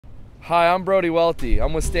Hi, I'm Brody Welte.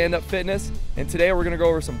 I'm with Stand Up Fitness, and today we're going to go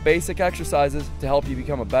over some basic exercises to help you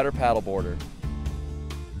become a better paddleboarder.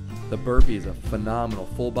 The burpee is a phenomenal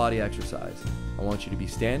full body exercise. I want you to be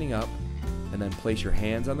standing up and then place your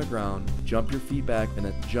hands on the ground, jump your feet back, and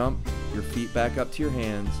then jump your feet back up to your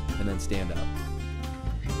hands, and then stand up.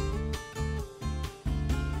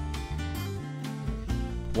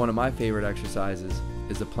 One of my favorite exercises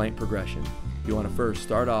is the plank progression. You want to first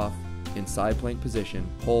start off in side plank position,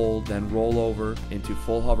 hold, then roll over into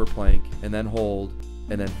full hover plank, and then hold,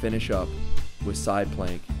 and then finish up with side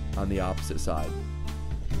plank on the opposite side.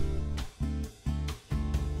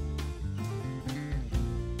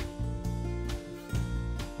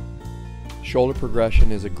 Shoulder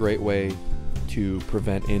progression is a great way to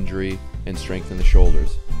prevent injury and strengthen the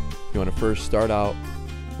shoulders. You want to first start out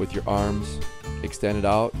with your arms extended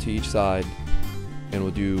out to each side, and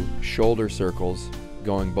we'll do shoulder circles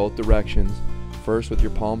going both directions. First with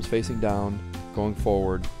your palms facing down, going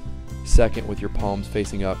forward. Second with your palms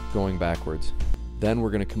facing up, going backwards. Then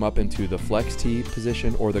we're going to come up into the flex T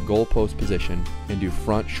position or the goalpost position and do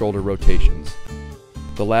front shoulder rotations.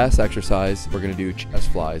 The last exercise, we're going to do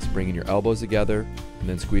chest flies, bringing your elbows together and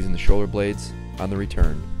then squeezing the shoulder blades on the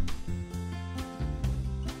return.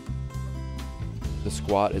 The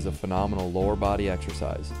squat is a phenomenal lower body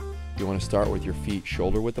exercise. You want to start with your feet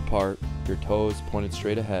shoulder width apart, your toes pointed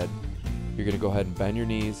straight ahead. You're going to go ahead and bend your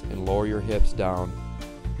knees and lower your hips down.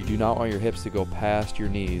 You do not want your hips to go past your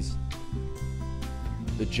knees.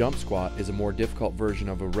 The jump squat is a more difficult version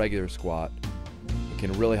of a regular squat. It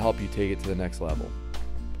can really help you take it to the next level.